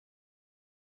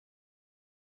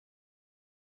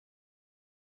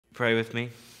pray with me?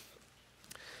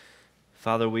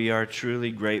 Father, we are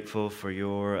truly grateful for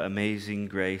your amazing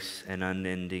grace and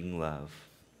unending love,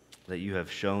 that you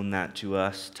have shown that to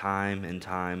us time and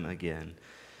time again.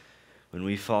 When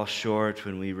we fall short,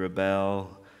 when we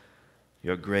rebel,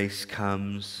 your grace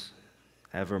comes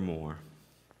evermore.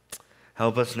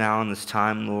 Help us now in this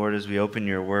time, Lord, as we open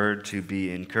your word, to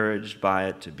be encouraged by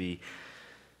it, to be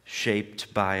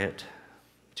shaped by it,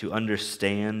 to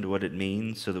understand what it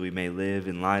means so that we may live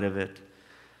in light of it,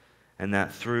 and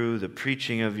that through the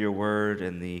preaching of your word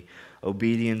and the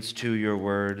obedience to your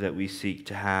word that we seek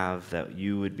to have, that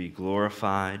you would be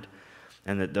glorified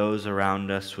and that those around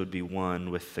us would be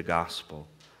one with the gospel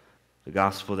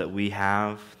that we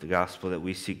have, the gospel that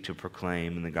we seek to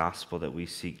proclaim, and the gospel that we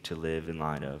seek to live in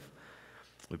light of.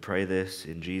 We pray this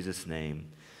in Jesus' name.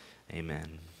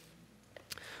 Amen.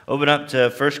 Open up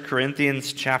to 1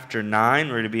 Corinthians chapter 9.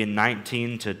 We're going to be in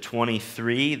 19 to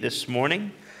 23 this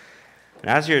morning.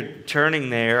 And as you're turning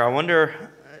there, I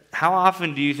wonder, how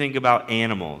often do you think about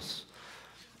animals?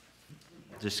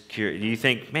 Just curious. Do you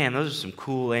think, man, those are some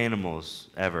cool animals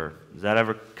ever? Does that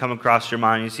ever come across your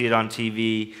mind? You see it on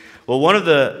TV. Well, one of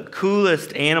the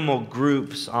coolest animal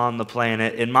groups on the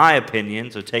planet, in my opinion,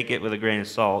 so take it with a grain of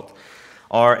salt,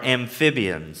 are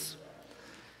amphibians.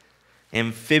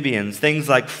 Amphibians, things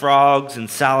like frogs and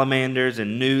salamanders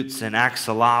and newts and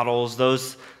axolotls,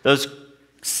 those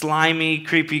slimy,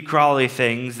 creepy, crawly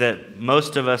things that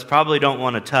most of us probably don't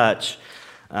want to touch,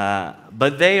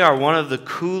 but they are one of the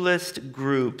coolest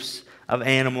groups of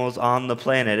animals on the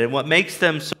planet. And what makes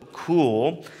them so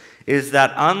cool is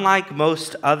that unlike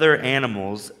most other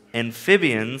animals,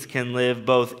 amphibians can live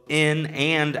both in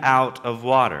and out of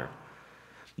water.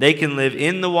 They can live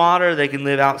in the water, they can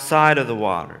live outside of the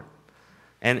water.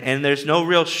 And there's no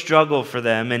real struggle for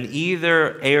them in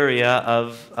either area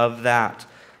of that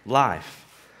life.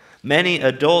 Many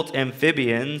adult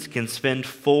amphibians can spend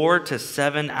 4 to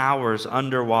 7 hours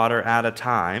underwater at a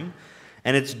time,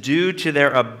 and it's due to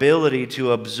their ability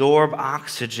to absorb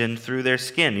oxygen through their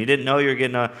skin. You didn't know you were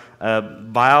getting a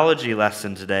biology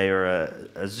lesson today, or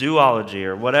a zoology,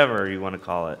 or whatever you want to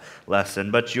call it,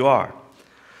 lesson, but you are.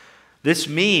 This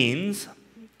means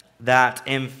that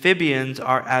amphibians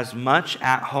are as much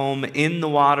at home in the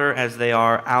water as they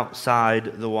are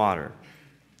outside the water.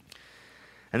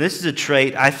 And this is a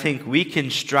trait I think we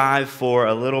can strive for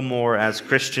a little more as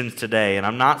Christians today. And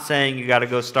I'm not saying you got to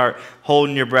go start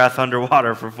holding your breath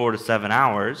underwater for 4 to 7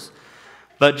 hours,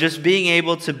 but just being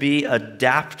able to be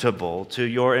adaptable to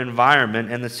your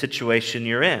environment and the situation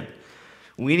you're in.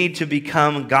 We need to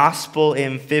become gospel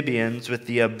amphibians with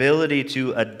the ability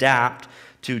to adapt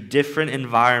to different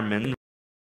environments.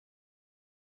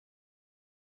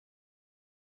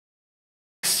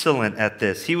 Excellent at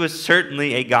this. He was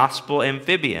certainly a gospel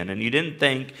amphibian, and you didn't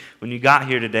think when you got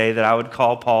here today that I would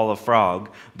call Paul a frog,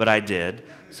 but I did,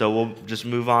 so we'll just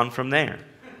move on from there.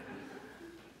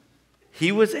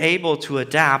 He was able to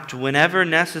adapt whenever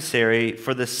necessary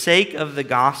for the sake of the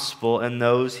gospel and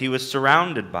those he was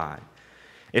surrounded by.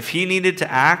 If he needed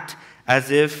to act as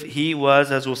if he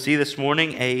was, as we'll see this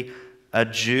morning, a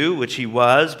Jew, which he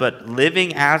was, but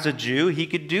living as a Jew, he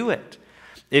could do it.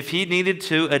 If he needed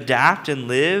to adapt and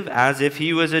live as if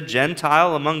he was a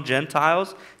Gentile among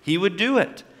Gentiles, he would do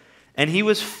it. And he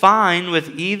was fine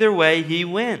with either way he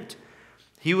went.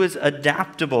 He was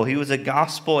adaptable. He was a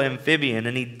gospel amphibian,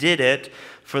 and he did it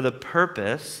for the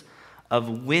purpose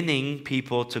of winning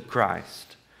people to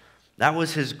Christ. That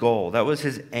was his goal. That was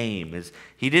his aim.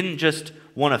 He didn't just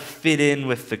want to fit in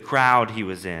with the crowd he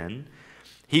was in.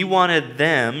 He wanted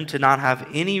them to not have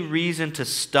any reason to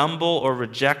stumble or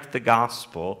reject the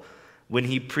gospel when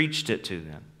he preached it to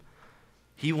them.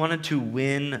 He wanted to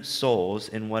win souls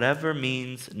in whatever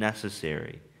means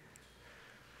necessary.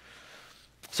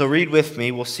 So read with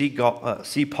me. We'll see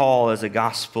Paul as a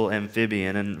gospel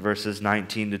amphibian in verses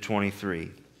 19 to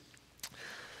 23.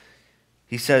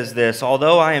 He says this,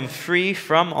 "Although I am free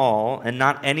from all and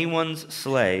not anyone's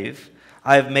slave,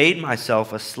 I have made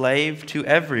myself a slave to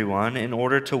everyone in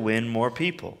order to win more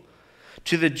people.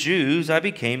 To the Jews I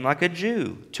became like a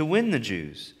Jew to win the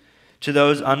Jews. To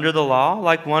those under the law,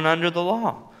 like one under the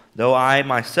law, though I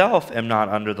myself am not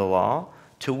under the law,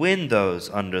 to win those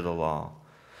under the law.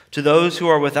 To those who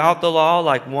are without the law,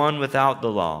 like one without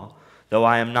the law, though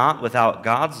I am not without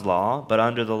God's law, but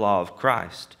under the law of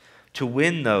Christ, to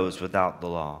win those without the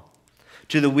law.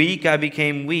 To the weak I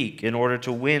became weak in order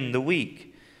to win the weak.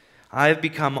 I have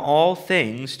become all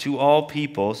things to all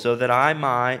people so that I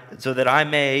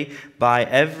may by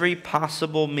every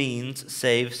possible means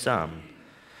save some.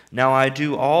 Now I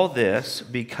do all this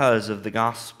because of the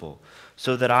gospel,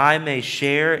 so that I may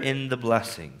share in the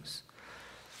blessings.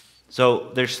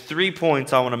 So there's 3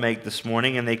 points I want to make this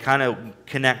morning, and they kind of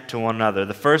connect to one another.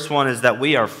 The first one is that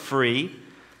we are free.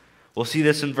 We'll see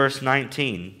this in verse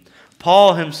 19.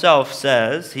 Paul himself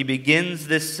says, he begins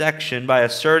this section by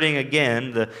asserting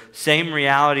again the same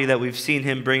reality that we've seen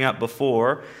him bring up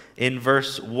before in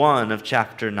verse 1 of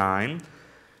chapter 9.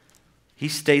 He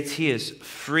states he is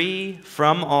free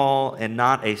from all and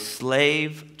not a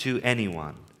slave to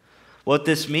anyone. What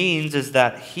this means is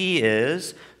that he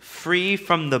is free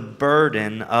from the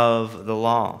burden of the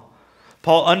law.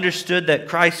 Paul understood that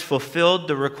Christ fulfilled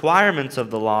the requirements of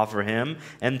the law for him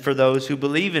and for those who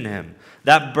believe in him.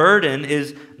 That burden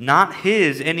is not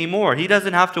his anymore. He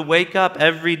doesn't have to wake up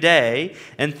every day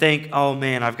and think, oh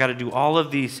man, I've got to do all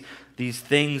of these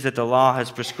things that the law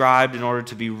has prescribed in order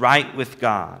to be right with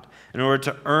God, in order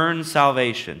to earn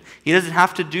salvation. He doesn't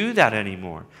have to do that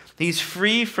anymore. He's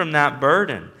free from that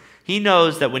burden. He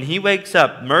knows that when he wakes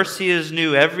up, mercy is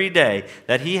new every day,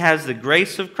 that he has the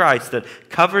grace of Christ that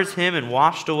covers him and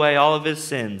washed away all of his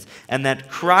sins, and that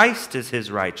Christ is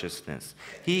his righteousness.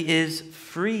 He is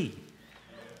free.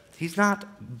 He's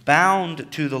not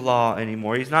bound to the law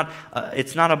anymore. It's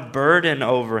not a burden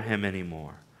over him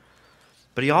anymore.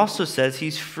 But he also says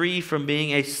he's free from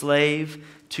being a slave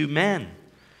to men.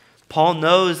 Paul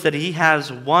knows that he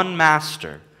has one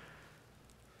master.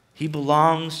 He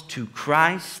belongs to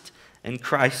Christ and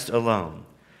Christ alone.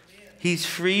 He's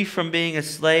free from being a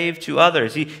slave to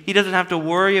others. He doesn't have to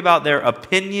worry about their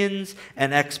opinions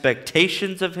and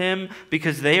expectations of him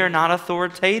because they are not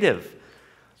authoritative.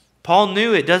 Paul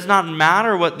knew it does not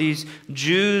matter what these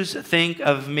Jews think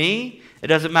of me. It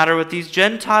doesn't matter what these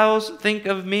Gentiles think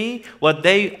of me, what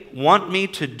they want me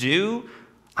to do.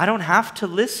 I don't have to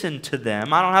listen to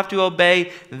them. I don't have to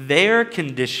obey their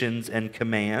conditions and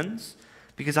commands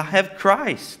because I have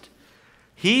Christ.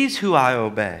 He's who I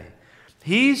obey.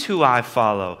 He's who I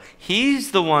follow.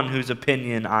 He's the one whose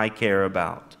opinion I care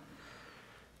about.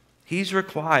 He's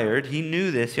required, he knew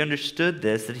this, he understood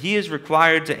this, that he is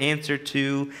required to answer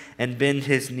to and bend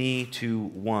his knee to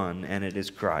one, and it is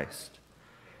Christ.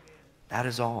 That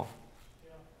is all.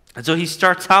 And so he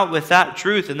starts out with that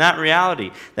truth and that reality,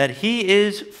 that he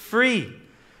is free.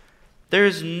 There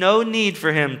is no need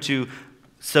for him to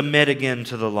submit again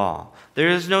to the law. There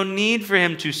is no need for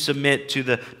him to submit to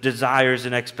the desires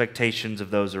and expectations of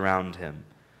those around him.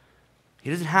 He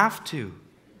doesn't have to.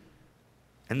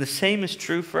 And the same is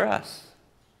true for us.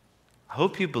 I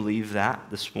hope you believe that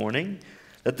this morning,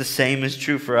 that the same is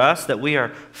true for us, that we are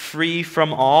free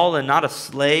from all and not a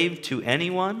slave to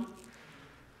anyone.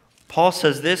 Paul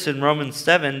says this in Romans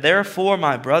 7, "Therefore,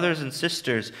 my brothers and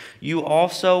sisters, you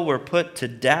also were put to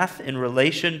death in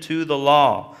relation to the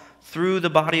law, through the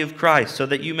body of Christ, so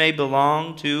that you may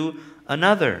belong to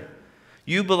another.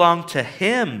 You belong to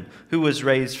him who was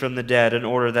raised from the dead in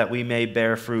order that we may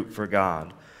bear fruit for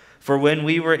God. For when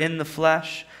we were in the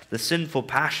flesh, the sinful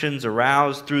passions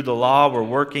aroused through the law were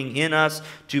working in us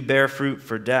to bear fruit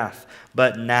for death.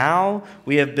 But now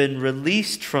we have been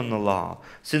released from the law,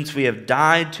 since we have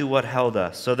died to what held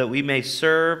us, so that we may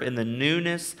serve in the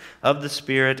newness of the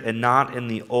Spirit and not in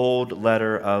the old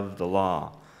letter of the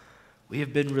law." We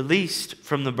have been released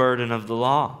from the burden of the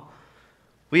law.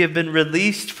 We have been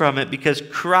released from it because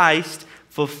Christ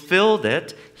fulfilled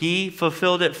it. He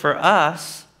fulfilled it for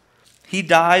us. He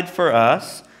died for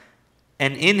us.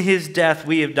 And in his death,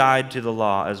 we have died to the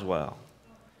law as well.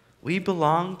 We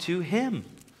belong to him.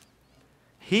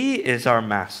 He is our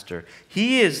master.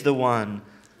 He is the one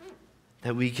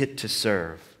that we get to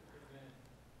serve.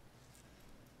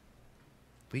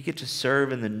 We get to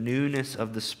serve in the newness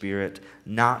of the Spirit,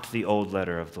 not the old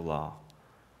letter of the law.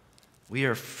 We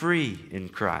are free in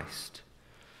Christ.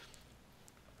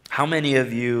 How many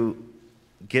of you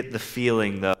get the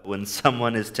feeling, though, when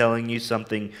someone is telling you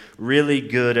something really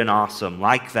good and awesome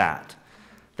like that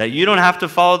you don't have to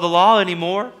follow the law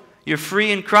anymore? You're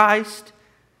free in Christ.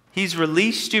 He's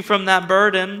released you from that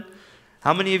burden.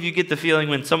 How many of you get the feeling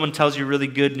when someone tells you really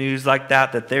good news like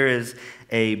that there is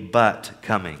a but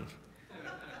coming?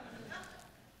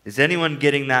 Is anyone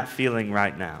getting that feeling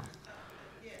right now?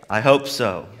 I hope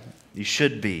so. You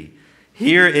should be.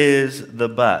 Here is the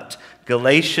but.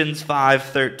 Galatians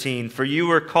 5:13. "For you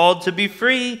were called to be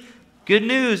free." Good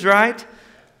news, right?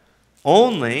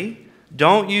 "Only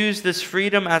don't use this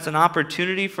freedom as an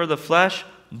opportunity for the flesh,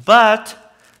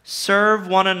 but serve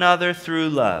one another through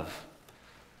love."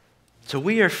 So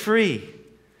we are free.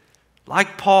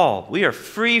 Like Paul, we are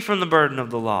free from the burden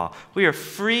of the law. We are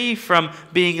free from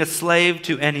being a slave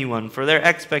to anyone for their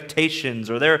expectations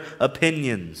or their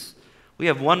opinions. We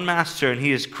have one master, and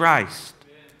he is Christ.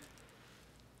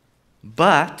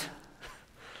 But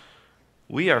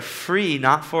we are free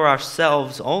not for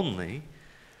ourselves only.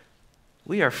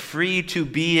 We are free to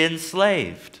be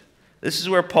enslaved. This is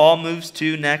where Paul moves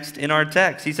to next in our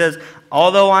text. He says,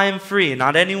 although I am free,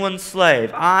 not anyone's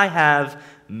slave, I have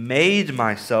made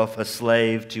myself a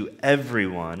slave to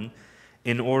everyone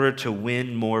in order to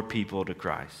win more people to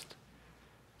Christ.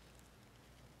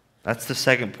 That's the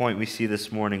second point we see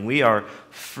this morning. We are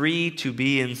free to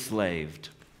be enslaved.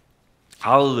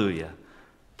 Hallelujah.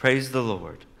 Praise the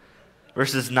Lord.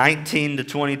 Verses 19 to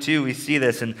 22, we see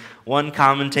this, and one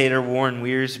commentator, Warren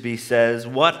Wiersbe, says,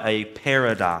 what a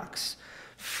paradox.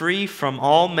 Free from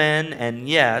all men, and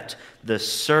yet the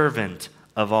servant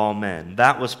of all men.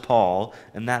 That was Paul,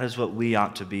 and that is what we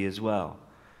ought to be as well.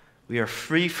 We are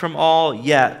free from all,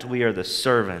 yet we are the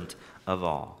servant of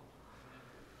all.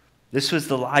 This was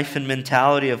the life and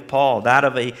mentality of Paul, that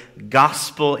of a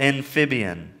gospel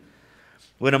amphibian.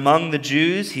 When among the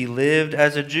Jews, he lived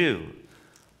as a Jew.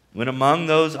 When among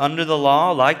those under the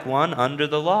law, like one under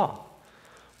the law.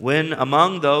 When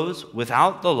among those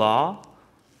without the law,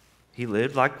 he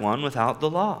lived like one without the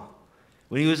law.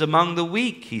 When he was among the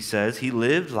weak, he says, he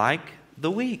lived like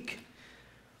the weak.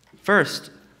 First,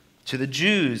 to the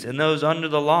Jews and those under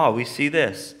the law, we see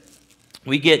this.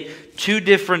 We get two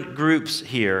different groups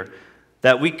here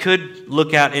that we could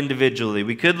look at individually.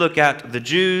 We could look at the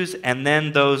Jews and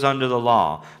then those under the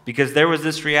law, because there was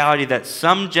this reality that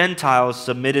some Gentiles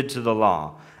submitted to the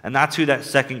law, and that's who that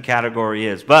second category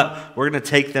is. But we're going to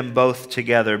take them both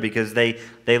together because they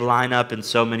line up in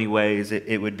so many ways.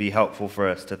 It would be helpful for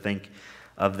us to think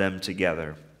of them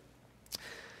together.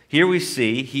 Here we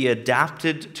see he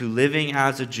adapted to living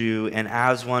as a Jew and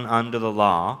as one under the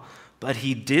law, but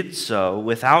he did so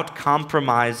without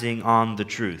compromising on the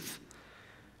truth.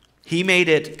 He made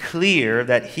it clear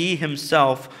that he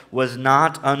himself was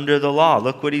not under the law.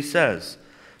 Look what he says.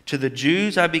 To the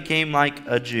Jews I became like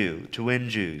a Jew, to win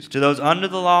Jews. To those under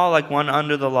the law, like one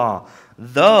under the law.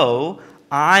 Though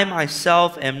I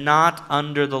myself am not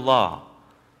under the law.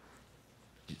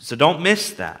 So don't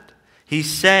miss that.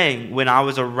 He's saying, when I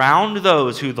was around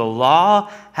those who the law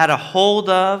had a hold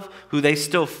of, who they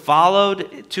still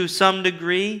followed to some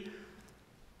degree,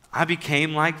 I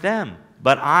became like them.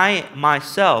 But I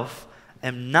myself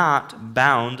am not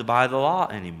bound by the law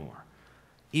anymore.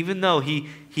 Even though he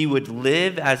would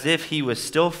live as if he was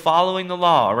still following the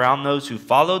law around those who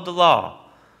followed the law,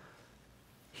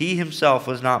 he himself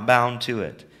was not bound to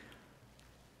it.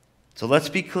 So let's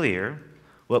be clear.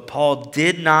 What Paul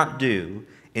did not do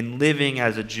in living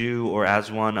as a Jew or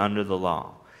as one under the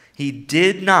law. He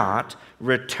did not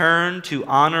return to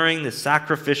honoring the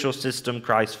sacrificial system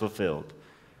Christ fulfilled.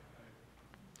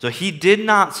 So he did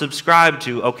not subscribe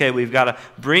to, okay, we've got to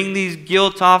bring these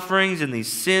guilt offerings and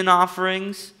these sin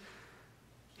offerings.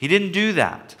 He didn't do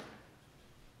that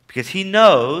because he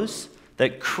knows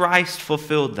that Christ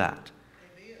fulfilled that.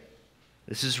 Amen.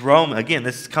 This is Rome. Again,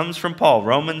 this comes from Paul,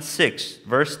 Romans 6,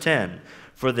 verse 10.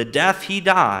 For the death he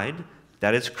died,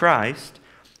 that is Christ,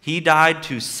 he died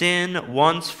to sin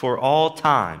once for all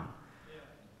time.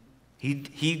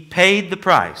 He paid the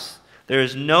price. There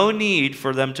is no need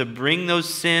for them to bring those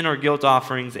sin or guilt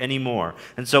offerings anymore.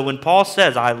 And so when Paul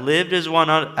says, I lived as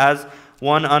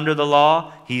one under the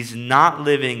law, he's not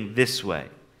living this way.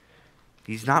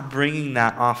 He's not bringing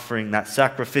that offering, that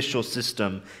sacrificial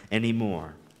system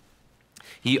anymore.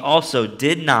 He also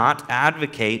did not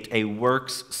advocate a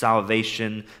works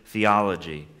salvation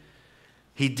theology.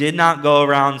 He did not go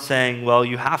around saying, well,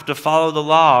 you have to follow the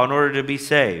law in order to be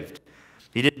saved.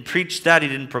 He didn't preach that. He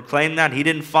didn't proclaim that. He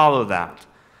didn't follow that.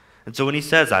 And so when he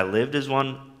says, I lived as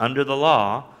one under the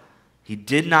law, he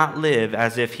did not live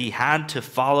as if he had to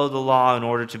follow the law in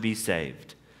order to be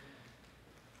saved.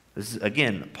 This is,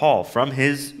 again, Paul, from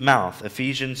his mouth,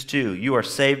 Ephesians 2. You are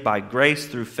saved by grace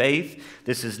through faith.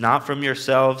 This is not from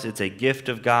yourselves. It's a gift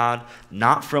of God,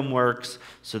 not from works,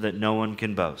 so that no one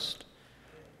can boast.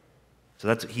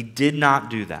 So he did not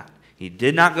do that. He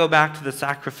did not go back to the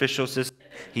sacrificial system.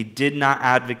 He did not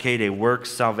advocate a works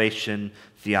salvation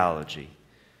theology.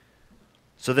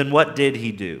 So then what did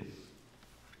he do?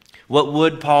 What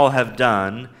would Paul have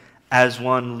done as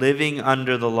one living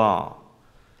under the law?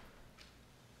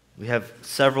 We have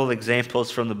several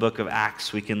examples from the book of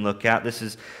Acts we can look at. This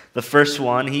is the first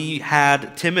one. He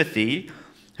had Timothy,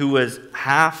 who was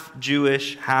half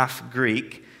Jewish, half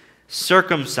Greek,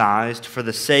 circumcised for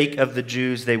the sake of the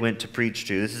Jews they went to preach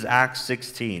to. This is Acts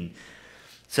 16. It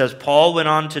says, Paul went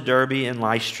on to Derbe and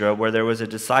Lystra, where there was a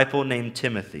disciple named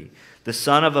Timothy, the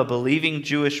son of a believing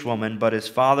Jewish woman, but his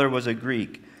father was a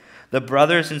Greek. The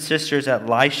brothers and sisters at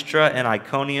Lystra and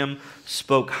Iconium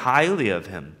spoke highly of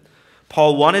him.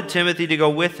 Paul wanted Timothy to go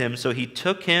with him, so he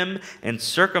took him and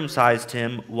circumcised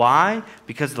him. Why?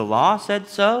 Because the law said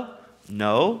so?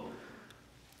 No.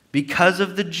 Because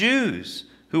of the Jews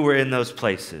who were in those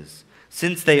places,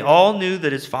 since they all knew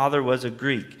that his father was a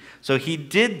Greek. So he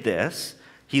did this.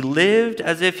 He lived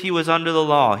as if he was under the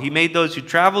law. He made those who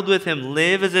traveled with him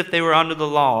live as if they were under the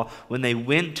law when they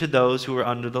went to those who were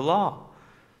under the law,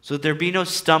 so that there be no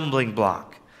stumbling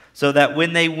block. So that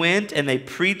when they went and they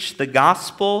preached the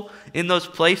gospel in those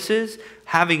places,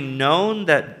 having known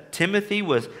that Timothy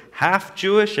was half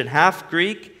Jewish and half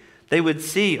Greek, they would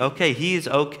see, okay, he's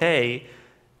okay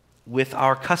with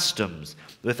our customs,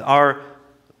 with our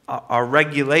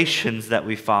regulations that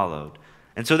we followed.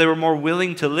 And so they were more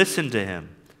willing to listen to him.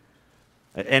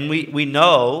 And we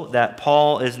know that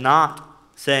Paul is not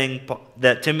saying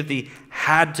that Timothy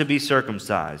had to be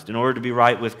circumcised in order to be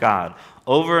right with God.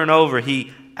 Over and over,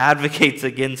 he advocates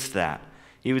against that.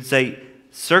 He would say,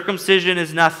 circumcision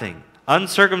is nothing.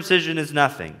 Uncircumcision is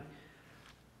nothing.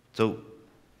 So,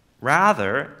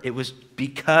 rather, it was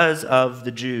because of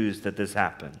the Jews that this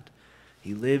happened.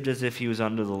 He lived as if he was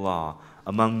under the law,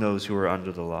 among those who were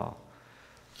under the law.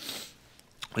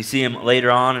 We see him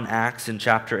later on in Acts in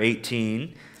chapter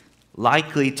 18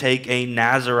 likely take a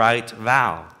Nazirite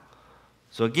vow.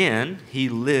 So again, he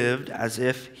lived as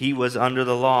if he was under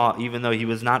the law, even though he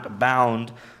was not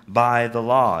bound by the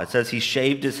law. It says he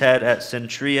shaved his head at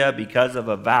Centuria because of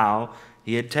a vow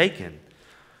he had taken.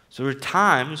 So there were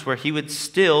times where he would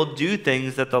still do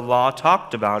things that the law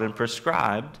talked about and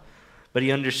prescribed, but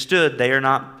he understood they are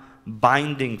not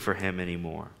binding for him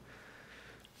anymore.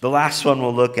 The last one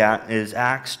we'll look at is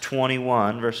Acts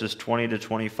 21, verses 20 to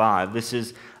 25. This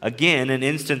is, again, an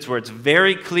instance where it's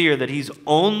very clear that he's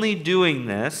only doing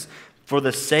this for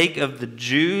the sake of the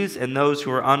Jews and those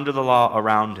who are under the law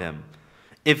around him.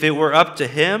 If it were up to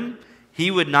him, he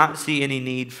would not see any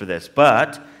need for this,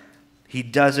 but he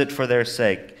does it for their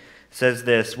sake. It says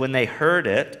this, when they heard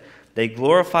it, they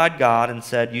glorified God and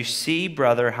said, "You see,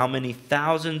 brother, how many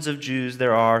thousands of Jews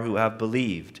there are who have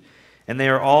believed. And they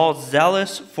are all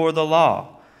zealous for the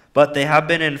law. But they have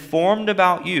been informed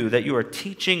about you that you are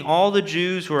teaching all the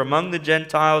Jews who are among the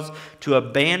Gentiles to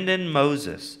abandon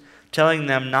Moses, telling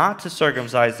them not to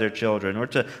circumcise their children or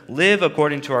to live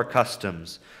according to our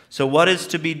customs. So what is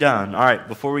to be done?" All right,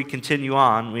 before we continue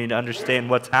on, we need to understand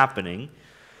what's happening.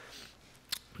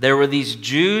 There were these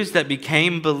Jews that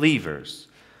became believers,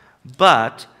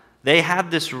 but they had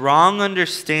this wrong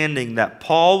understanding that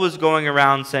Paul was going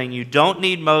around saying, you don't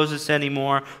need Moses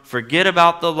anymore, forget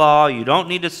about the law, you don't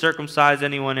need to circumcise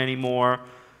anyone anymore,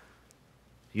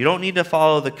 you don't need to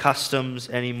follow the customs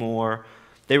anymore.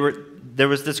 There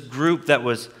was this group that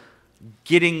was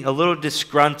getting a little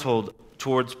disgruntled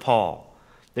towards Paul.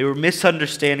 They were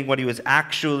misunderstanding what he was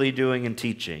actually doing and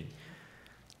teaching.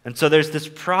 And so there's this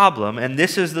problem, and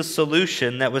this is the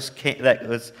solution that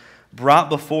was brought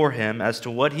before him as to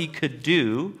what he could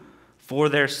do for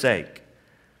their sake.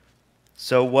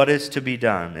 So what is to be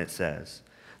done, it says?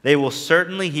 They will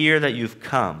certainly hear that you've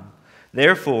come.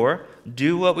 Therefore,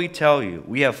 do what we tell you.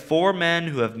 We have 4 men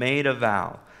who have made a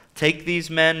vow. Take these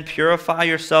men, purify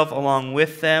yourself along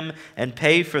with them, and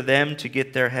pay for them to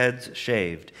get their heads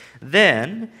shaved.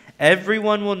 Then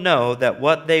everyone will know that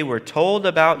what they were told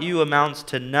about you amounts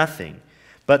to nothing,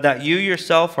 but that you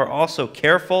yourself are also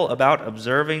careful about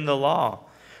observing the law.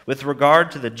 With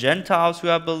regard to the Gentiles who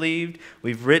have believed,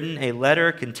 we've written a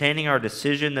letter containing our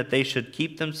decision that they should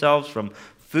keep themselves from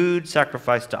food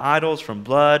sacrificed to idols, from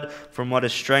blood, from what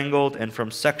is strangled, and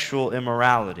from sexual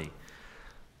immorality.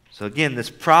 So again, this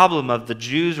problem of the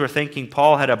Jews were thinking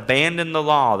Paul had abandoned the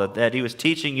law, that he was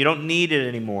teaching you don't need it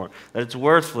anymore, that it's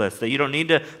worthless, that you don't need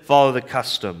to follow the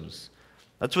customs.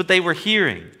 That's what they were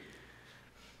hearing.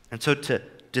 And so to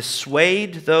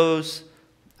dissuade those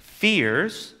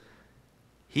fears,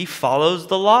 he follows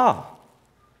the law.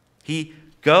 He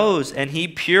goes and he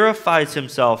purifies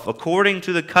himself according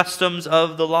to the customs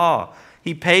of the law.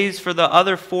 He pays for the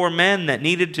other 4 men that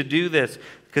needed to do this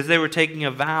because they were taking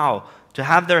a vow to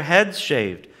have their heads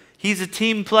shaved. He's a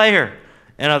team player,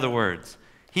 in other words.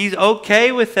 He's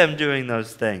okay with them doing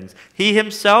those things. He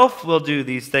himself will do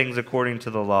these things according to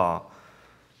the law.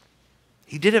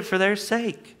 He did it for their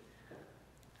sake,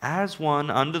 as one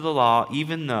under the law,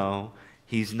 even though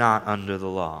he's not under the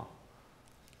law.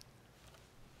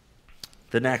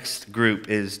 The next group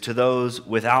is to those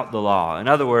without the law. In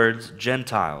other words,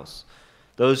 Gentiles,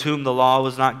 those whom the law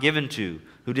was not given to,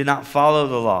 who did not follow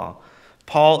the law.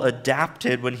 Paul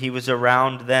adapted when he was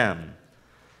around them.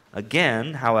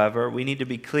 Again, however, we need to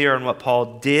be clear on what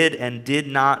Paul did and did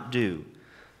not do.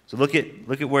 So look at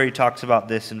where he talks about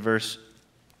this in verse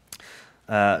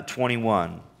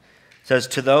 21. It says,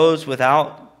 to those who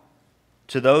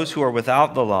are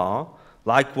without the law,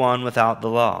 like one without the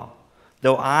law.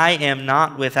 Though I am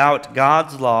not without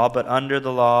God's law, but under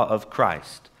the law of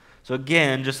Christ. So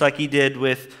again, just like he did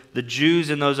with the Jews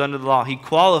and those under the law, he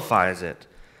qualifies it.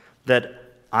 That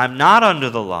I'm not under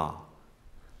the law.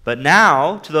 But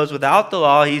now, to those without the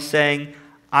law, he's saying,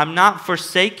 I'm not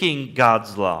forsaking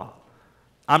God's law.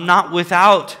 I'm not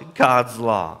without God's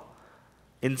law.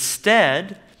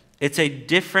 Instead, it's a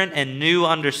different and new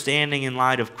understanding in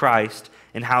light of Christ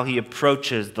and how he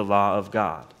approaches the law of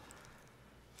God.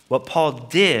 What Paul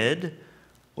did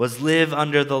was live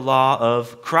under the law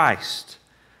of Christ.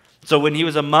 So when he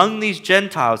was among these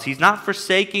Gentiles, he's not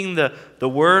forsaking the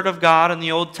word of God in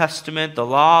the Old Testament, the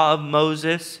law of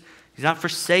Moses. He's not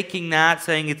forsaking that,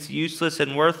 saying it's useless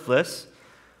and worthless,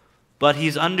 but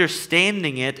he's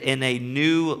understanding it in a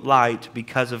new light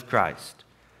because of Christ.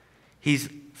 He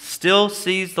still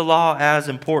sees the law as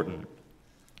important,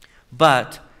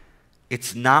 but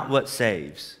it's not what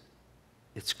saves.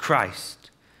 It's Christ.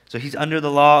 So he's under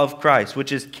the law of Christ,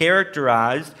 which is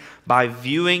characterized by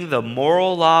viewing the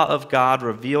moral law of God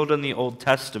revealed in the Old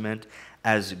Testament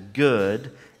as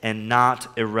good and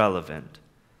not irrelevant.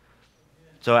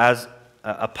 So as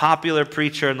a popular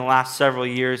preacher in the last several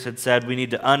years had said, we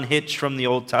need to unhitch from the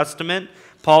Old Testament,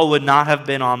 Paul would not have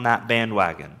been on that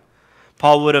bandwagon.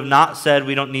 Paul would have not said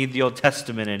we don't need the Old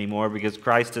Testament anymore because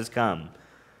Christ has come.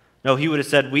 No, he would have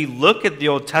said we look at the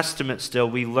Old Testament still.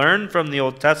 We learn from the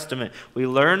Old Testament. We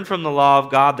learn from the law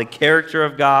of God, the character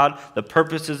of God, the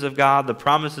purposes of God, the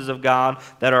promises of God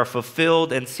that are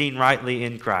fulfilled and seen rightly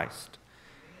in Christ.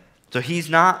 So he's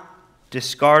not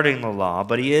discarding the law,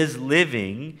 but he is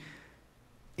living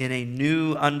in a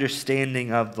new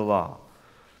understanding of the law.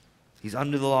 He's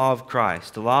under the law of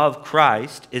Christ. The law of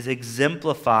Christ is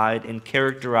exemplified and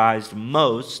characterized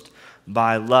most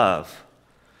by love.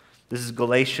 This is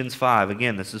Galatians 5.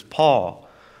 Again, this is Paul.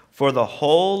 For the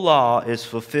whole law is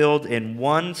fulfilled in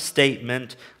one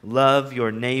statement, love your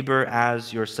neighbor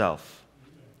as yourself.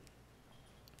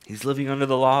 He's living under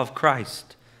the law of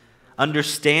Christ,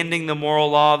 understanding the moral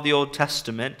law of the Old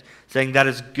Testament, saying that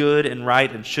is good and right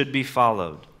and should be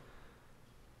followed.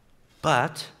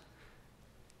 But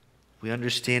we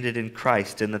understand it in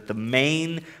Christ, and that the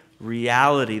main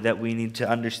reality that we need to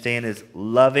understand is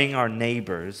loving our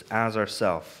neighbors as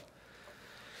ourselves.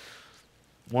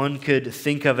 One could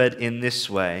think of it in this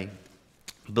way.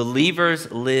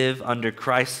 Believers live under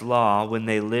Christ's law when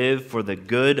they live for the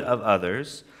good of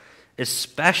others,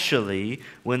 especially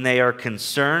when they are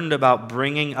concerned about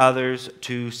bringing others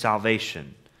to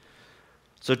salvation.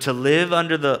 So to live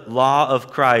under the law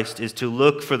of Christ is to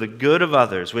look for the good of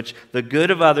others, which the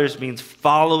good of others means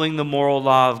following the moral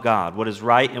law of God, what is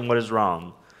right and what is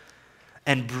wrong,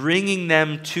 and bringing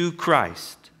them to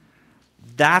Christ.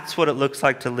 That's what it looks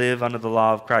like to live under the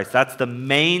law of Christ. That's the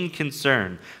main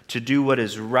concern, to do what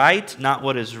is right, not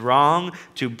what is wrong,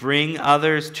 to bring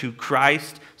others to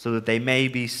Christ so that they may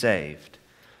be saved.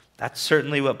 That's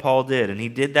certainly what Paul did, and he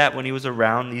did that when he was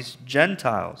around these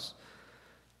Gentiles,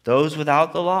 those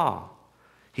without the law.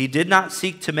 He did not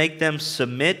seek to make them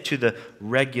submit to the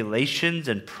regulations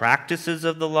and practices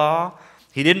of the law.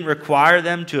 He didn't require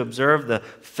them to observe the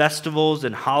festivals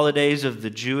and holidays of the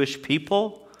Jewish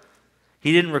people.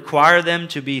 He didn't require them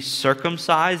to be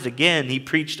circumcised. Again, he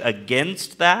preached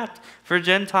against that for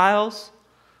Gentiles.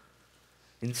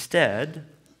 Instead,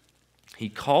 he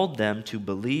called them to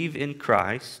believe in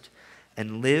Christ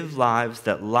and live lives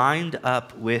that lined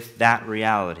up with that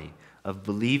reality of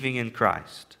believing in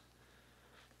Christ.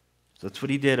 So that's what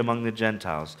he did among the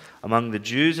Gentiles. Among the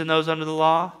Jews and those under the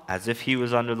law, as if he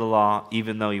was under the law,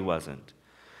 even though he wasn't.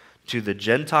 To the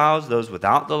Gentiles, those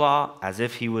without the law, as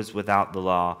if he was without the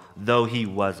law, though he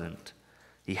wasn't.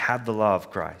 He had the law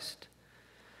of Christ.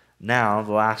 Now,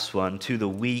 the last one, to the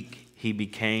weak, he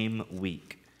became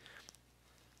weak.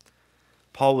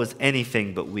 Paul was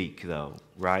anything but weak, though,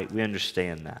 right? We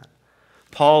understand that.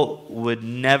 Paul would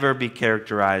never be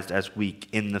characterized as weak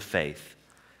in the faith.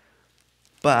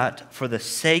 But for the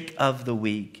sake of the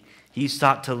weak, he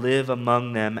sought to live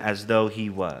among them as though he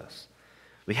was.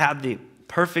 We have the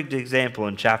perfect example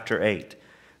in chapter 8,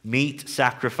 meat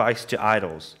sacrificed to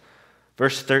idols.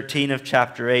 Verse 13 of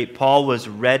chapter 8, Paul was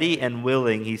ready and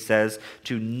willing, he says,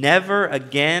 to never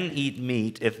again eat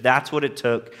meat if that's what it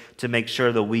took to make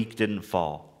sure the weak didn't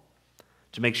fall,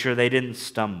 to make sure they didn't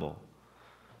stumble.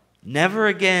 Never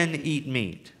again eat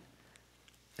meat.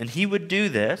 And he would do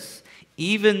this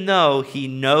even though he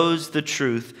knows the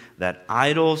truth that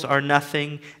idols are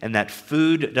nothing and that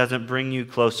food doesn't bring you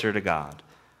closer to God.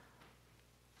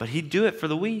 But he'd do it for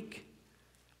the weak.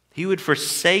 He would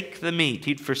forsake the meat.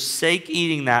 He'd forsake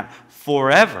eating that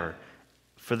forever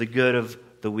for the good of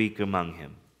the weak among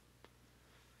him.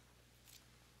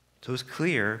 So it's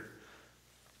clear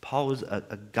Paul was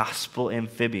a gospel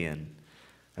amphibian.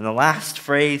 And the last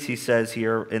phrase he says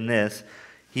here in this,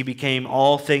 he became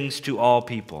all things to all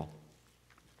people.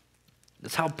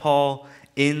 That's how Paul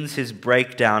ends his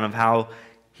breakdown of how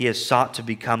he has sought to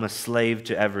become a slave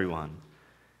to everyone.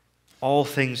 All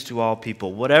things to all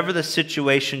people. Whatever the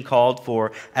situation called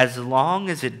for, as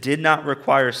long as it did not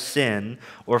require sin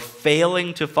or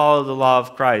failing to follow the law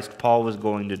of Christ, Paul was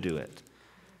going to do it.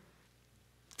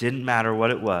 Didn't matter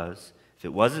what it was. If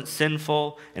it wasn't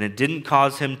sinful and it didn't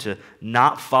cause him to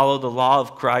not follow the law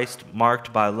of Christ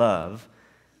marked by love,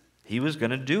 he was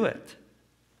going to do it.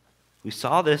 We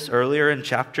saw this earlier in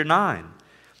chapter 9.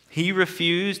 He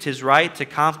refused his right to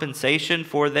compensation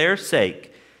for their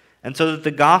sake, and so that the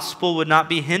gospel would not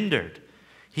be hindered.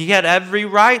 He had every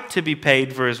right to be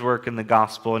paid for his work in the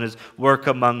gospel and his work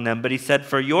among them, but he said,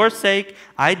 for your sake,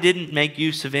 I didn't make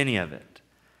use of any of it.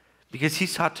 Because he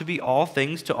sought to be all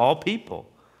things to all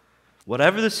people.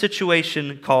 Whatever the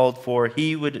situation called for,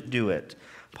 he would do it.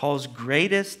 Paul's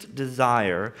greatest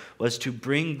desire was to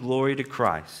bring glory to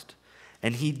Christ.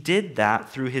 And he did that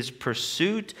through his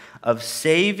pursuit of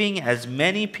saving as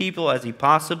many people as he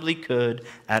possibly could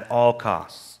at all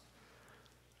costs.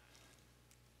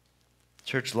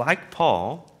 Church, like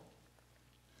Paul,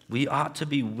 we ought to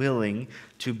be willing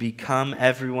to become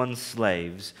everyone's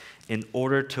slaves in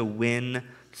order to win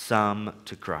some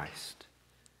to Christ.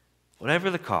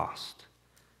 Whatever the cost.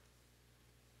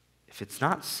 If it's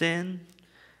not sin,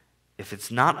 if it's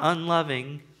not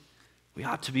unloving, we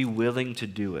ought to be willing to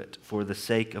do it for the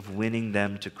sake of winning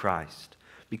them to Christ.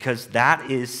 Because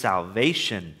that is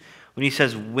salvation. When he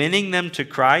says winning them to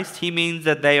Christ, he means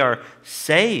that they are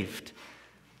saved.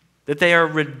 That they are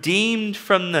redeemed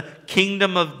from the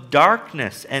kingdom of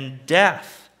darkness and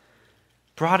death.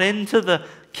 Brought into the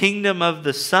kingdom of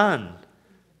the Son.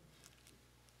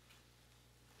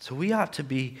 So we ought to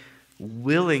be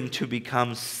willing to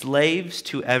become slaves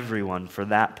to everyone for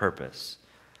that purpose.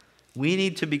 We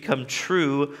need to become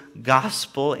true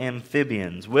gospel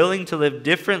amphibians, willing to live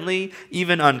differently,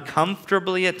 even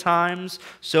uncomfortably at times,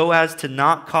 so as to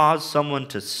not cause someone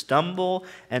to stumble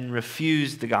and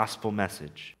refuse the gospel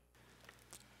message.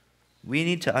 We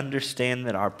need to understand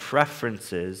that our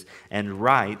preferences and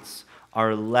rights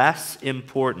are less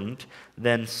important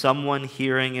than someone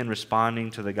hearing and responding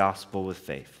to the gospel with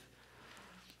faith.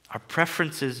 Our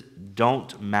preferences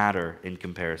don't matter in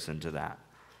comparison to that.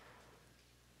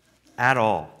 At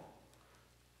all.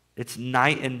 It's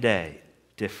night and day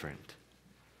different.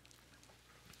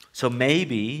 So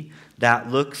maybe that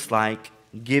looks like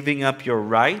giving up your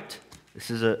right. This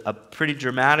is a pretty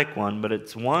dramatic one, but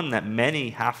it's one that many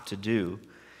have to do.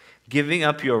 Giving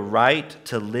up your right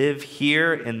to live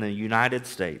here in the United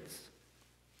States.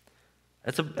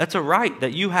 That's a right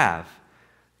that you have.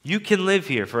 You can live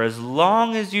here for as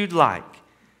long as you'd like.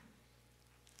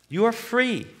 You are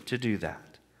free to do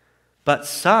that. But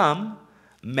some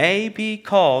may be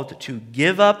called to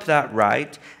give up that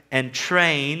right and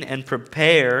train and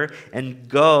prepare and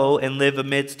go and live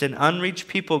amidst an unreached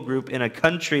people group in a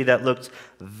country that looks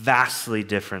vastly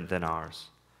different than ours,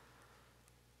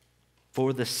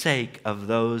 for the sake of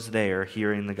those there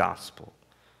hearing the gospel.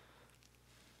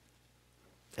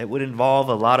 It would involve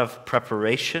a lot of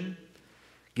preparation,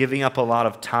 giving up a lot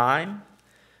of time.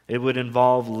 It would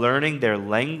involve learning their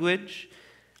language.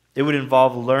 It would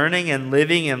involve learning and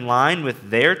living in line with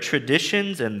their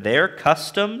traditions and their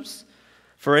customs.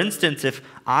 For instance, if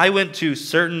I went to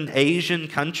certain Asian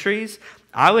countries,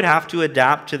 I would have to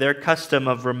adapt to their custom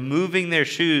of removing their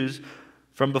shoes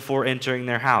from before entering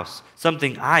their house,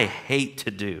 something I hate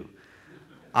to do.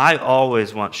 I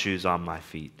always want shoes on my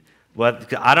feet.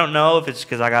 I don't know if it's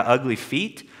because I got ugly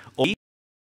feet,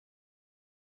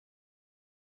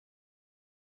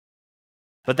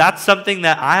 but that's something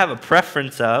that I have a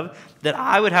preference of that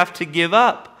I would have to give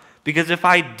up. Because if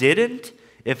I didn't,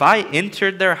 if I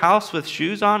entered their house with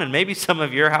shoes on, and maybe some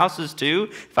of your houses too,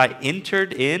 if I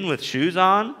entered in with shoes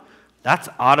on, that's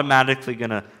automatically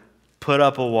going to put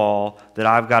up a wall that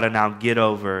I've got to now get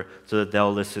over so that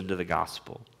they'll listen to the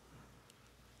gospel.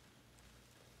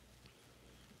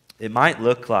 It might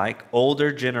look like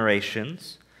older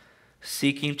generations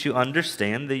seeking to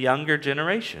understand the younger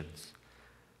generations.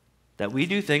 That we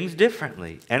do things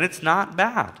differently, and it's not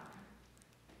bad.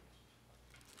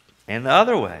 And the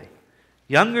other way,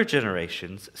 younger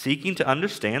generations seeking to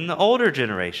understand the older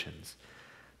generations.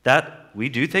 That we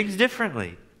do things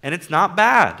differently, and it's not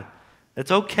bad.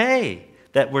 It's okay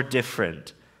that we're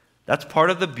different. That's part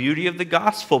of the beauty of the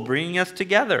gospel, bringing us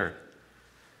together.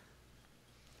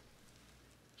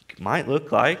 might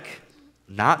look like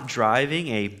not driving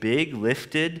a big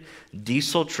lifted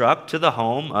diesel truck to the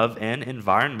home of an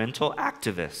environmental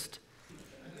activist.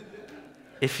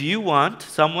 If you want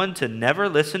someone to never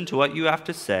listen to what you have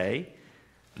to say,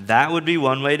 that would be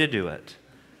one way to do it.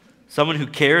 Someone who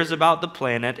cares about the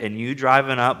planet and you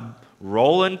driving up,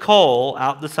 rolling coal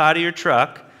out the side of your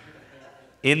truck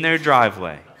in their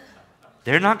driveway.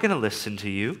 They're not going to listen to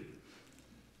you.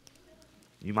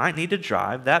 You might need to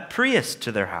drive that Prius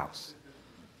to their house.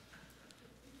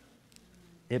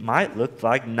 It might look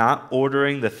like not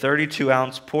ordering the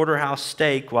 32-ounce porterhouse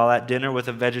steak while at dinner with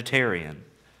a vegetarian.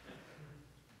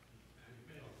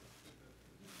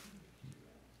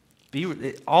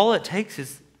 All it takes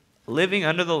is living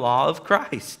under the law of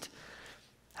Christ,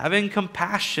 having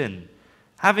compassion,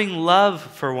 having love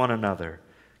for one another,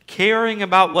 caring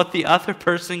about what the other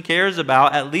person cares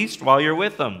about, at least while you're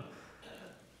with them.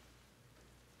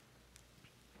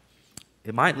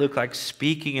 It might look like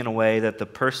speaking in a way that the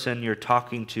person you're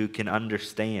talking to can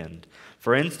understand.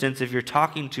 For instance, if you're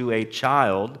talking to a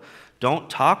child, don't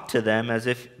talk to them as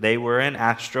if they were an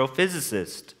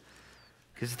astrophysicist,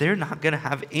 because they're not going to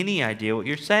have any idea what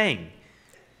you're saying.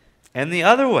 And the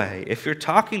other way, if you're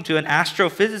talking to an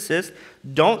astrophysicist,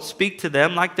 don't speak to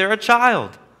them like they're a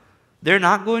child. They're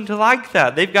not going to like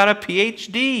that. They've got a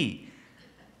PhD.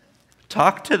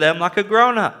 Talk to them like a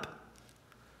grown-up.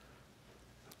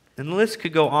 And the list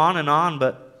could go on,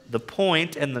 but the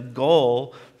point and the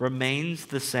goal remains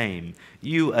the same.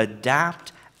 You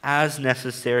adapt as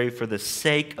necessary for the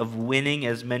sake of winning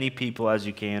as many people as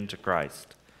you can to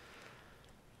Christ.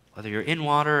 Whether you're in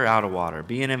water or out of water,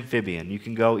 be an amphibian. You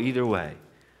can go either way.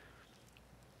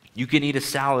 You can eat a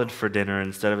salad for dinner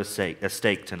instead of a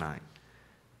steak tonight.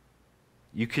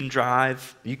 You can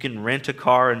rent a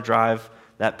car and drive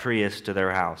that Prius to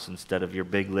their house instead of your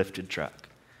big lifted truck.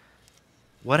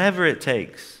 Whatever it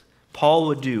takes, Paul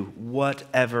would do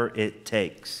whatever it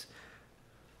takes.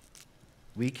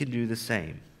 We can do the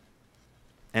same.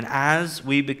 And as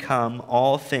we become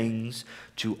all things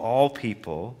to all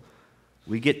people,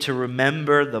 we get to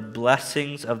remember the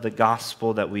blessings of the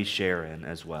gospel that we share in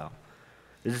as well.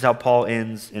 This is how Paul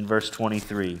ends in verse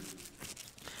 23.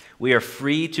 We are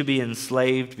free to be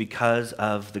enslaved because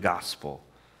of the gospel.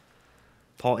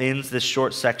 Paul ends this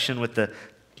short section with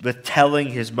telling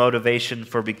his motivation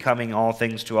for becoming all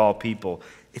things to all people.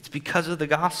 It's because of the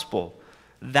gospel.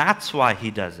 That's why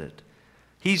he does it.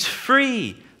 He's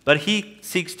free, but he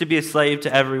seeks to be a slave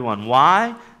to everyone.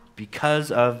 Why?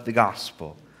 Because of the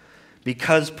gospel.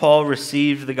 Because Paul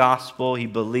received the gospel, he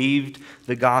believed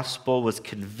the gospel, was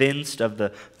convinced of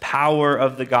the power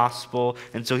of the gospel,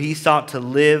 and so he sought to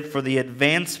live for the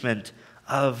advancement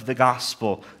of the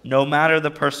gospel, no matter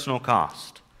the personal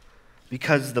cost.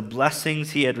 Because the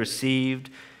blessings he had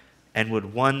received and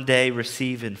would one day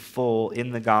receive in full in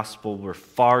the gospel were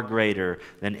far greater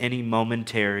than any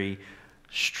momentary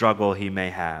struggle he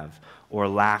may have, or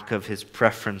lack of his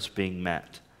preference being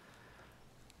met,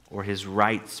 or his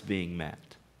rights being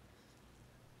met.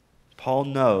 Paul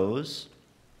knows,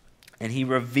 and he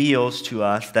reveals to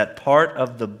us that part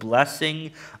of the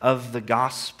blessing of the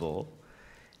gospel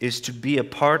is to be a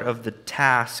part of the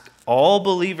task all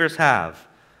believers have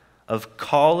of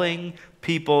calling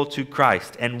people to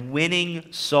Christ and winning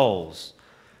souls.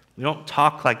 We don't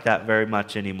talk like that very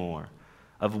much anymore,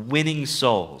 of winning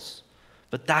souls.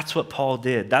 But that's what Paul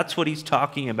did. That's what he's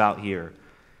talking about here.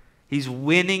 He's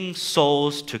winning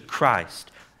souls to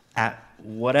Christ at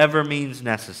whatever means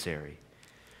necessary.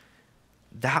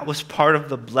 That was part of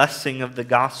the blessing of the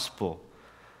gospel.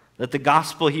 That the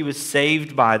gospel he was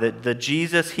saved by, that the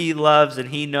Jesus he loves and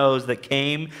he knows that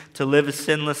came to live a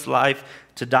sinless life,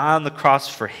 to die on the cross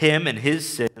for him and his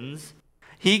sins,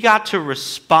 he got to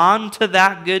respond to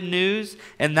that good news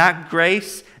and that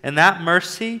grace and that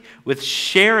mercy with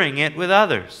sharing it with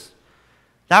others.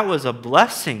 That was a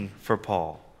blessing for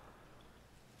Paul.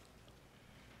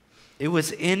 It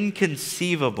was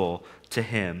inconceivable to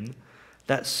him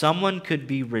that someone could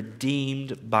be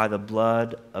redeemed by the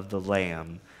blood of the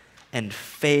Lamb and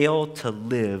fail to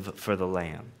live for the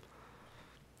Lamb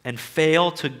and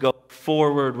fail to go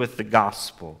forward with the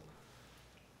gospel.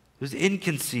 It was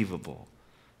inconceivable.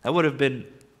 That would have been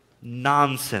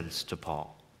nonsense to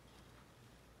Paul.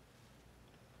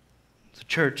 So,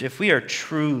 church, if we are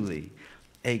truly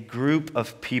a group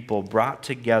of people brought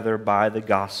together by the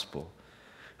gospel,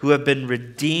 who have been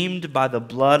redeemed by the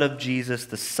blood of Jesus,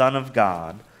 the Son of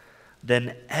God,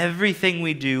 then everything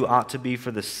we do ought to be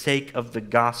for the sake of the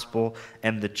gospel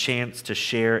and the chance to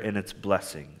share in its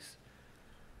blessings.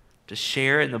 To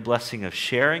share in the blessing of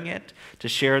sharing it, to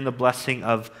share in the blessing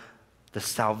of the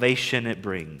salvation it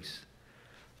brings.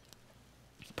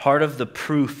 Part of the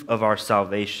proof of our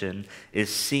salvation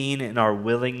is seen in our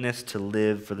willingness to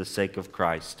live for the sake of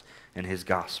Christ and his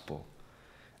gospel.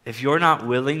 If you're not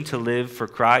willing to live for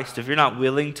Christ, if you're not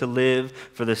willing to live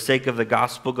for the sake of the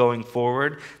gospel going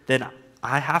forward, then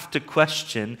I have to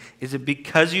question, is it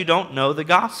because you don't know the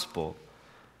gospel?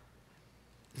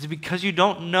 Is it because you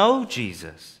don't know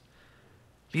Jesus?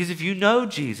 Because if you know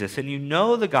Jesus and you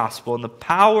know the gospel and the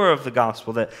power of the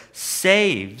gospel that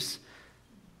saves,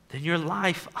 then your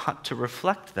life ought to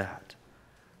reflect that.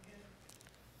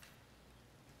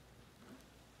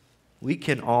 We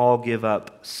can all give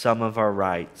up some of our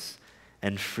rights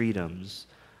and freedoms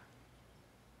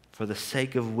for the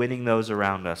sake of winning those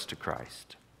around us to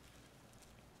Christ.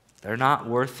 They're not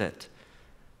worth it.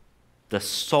 The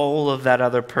soul of that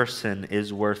other person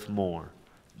is worth more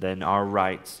than our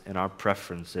rights and our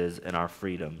preferences and our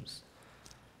freedoms.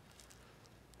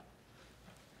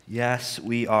 Yes,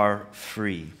 we are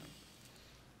free.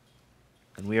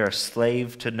 And we are a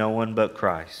slave to no one but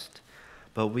Christ.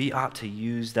 But we ought to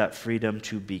use that freedom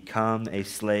to become a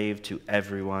slave to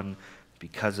everyone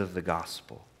because of the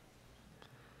gospel.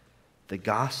 The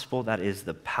gospel that is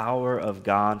the power of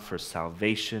God for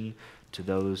salvation to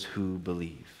those who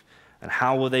believe. And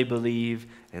how will they believe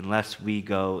unless we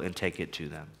go and take it to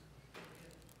them?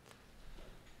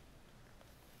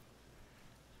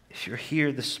 If you're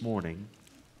here this morning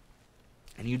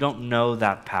and you don't know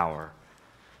that power,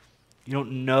 you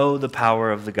don't know the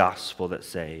power of the gospel that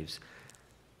saves,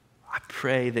 I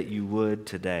pray that you would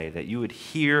today, that you would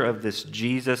hear of this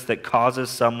Jesus that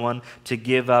causes someone to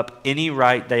give up any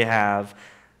right they have,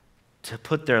 to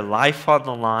put their life on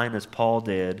the line as Paul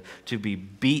did, to be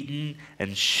beaten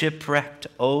and shipwrecked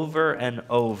over and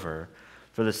over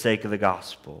for the sake of the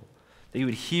gospel. That you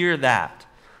would hear that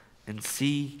and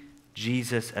see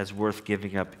Jesus as worth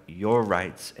giving up your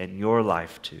rights and your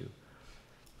life to.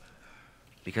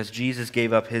 Because Jesus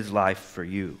gave up his life for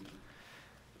you.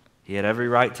 He had every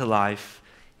right to life.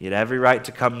 He had every right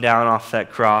to come down off that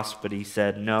cross, but he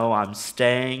said, no, I'm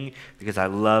staying because I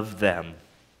love them.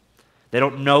 They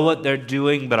don't know what they're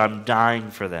doing, but I'm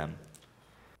dying for them.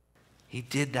 He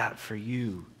did that for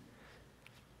you.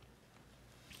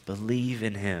 Believe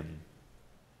in him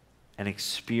and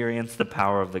experience the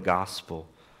power of the gospel.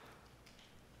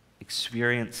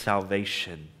 Experience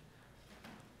salvation.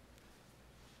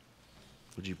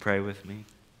 Would you pray with me?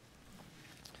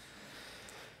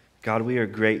 God, we are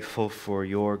grateful for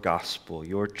your gospel,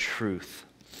 your truth,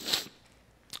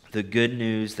 the good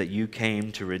news that you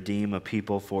came to redeem a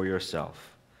people for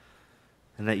yourself,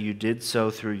 and that you did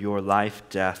so through your life,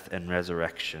 death, and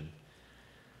resurrection.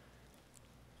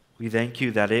 We thank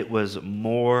you that it was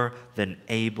more than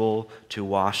able to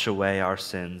wash away our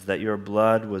sins, that your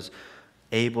blood was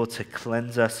able to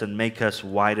cleanse us and make us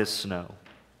white as snow.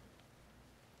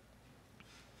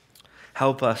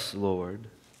 Help us, Lord,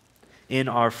 in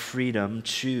our freedom,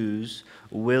 choose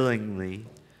willingly,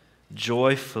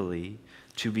 joyfully,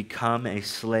 to become a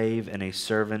slave and a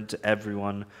servant to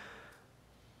everyone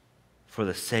for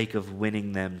the sake of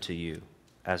winning them to you,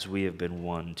 as we have been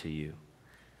won to you.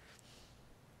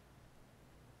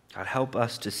 God, help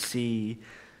us to see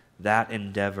that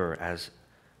endeavor as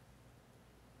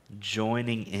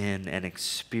joining in and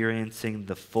experiencing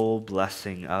the full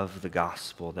blessing of the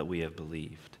gospel that we have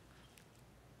believed.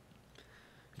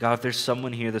 God, if there's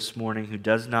someone here this morning who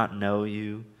does not know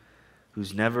you,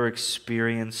 who's never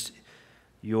experienced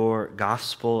your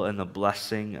gospel and the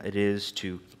blessing it is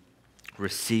to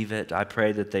receive it, I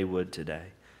pray that they would today.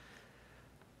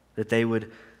 That they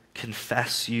would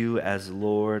confess you as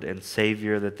Lord and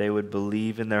Savior, that they would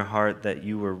believe in their heart that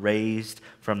you were raised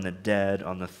from the dead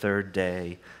on the third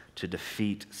day to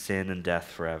defeat sin and death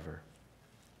forever.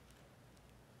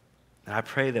 And I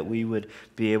pray that we would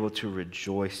be able to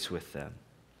rejoice with them.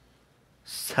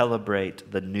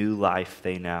 Celebrate the new life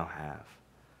they now have.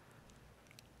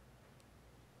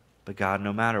 But God,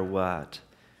 no matter what,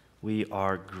 we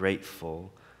are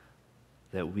grateful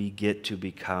that we get to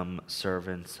become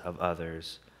servants of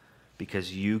others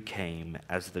because you came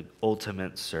as the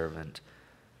ultimate servant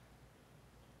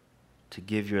to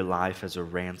give your life as a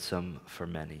ransom for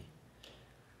many.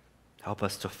 Help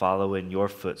us to follow in your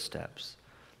footsteps,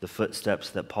 the footsteps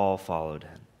that Paul followed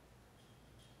in.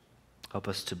 Help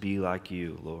us to be like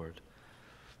you, Lord.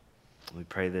 We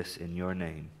pray this in your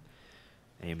name.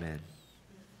 Amen.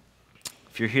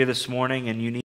 If you're here this morning and you need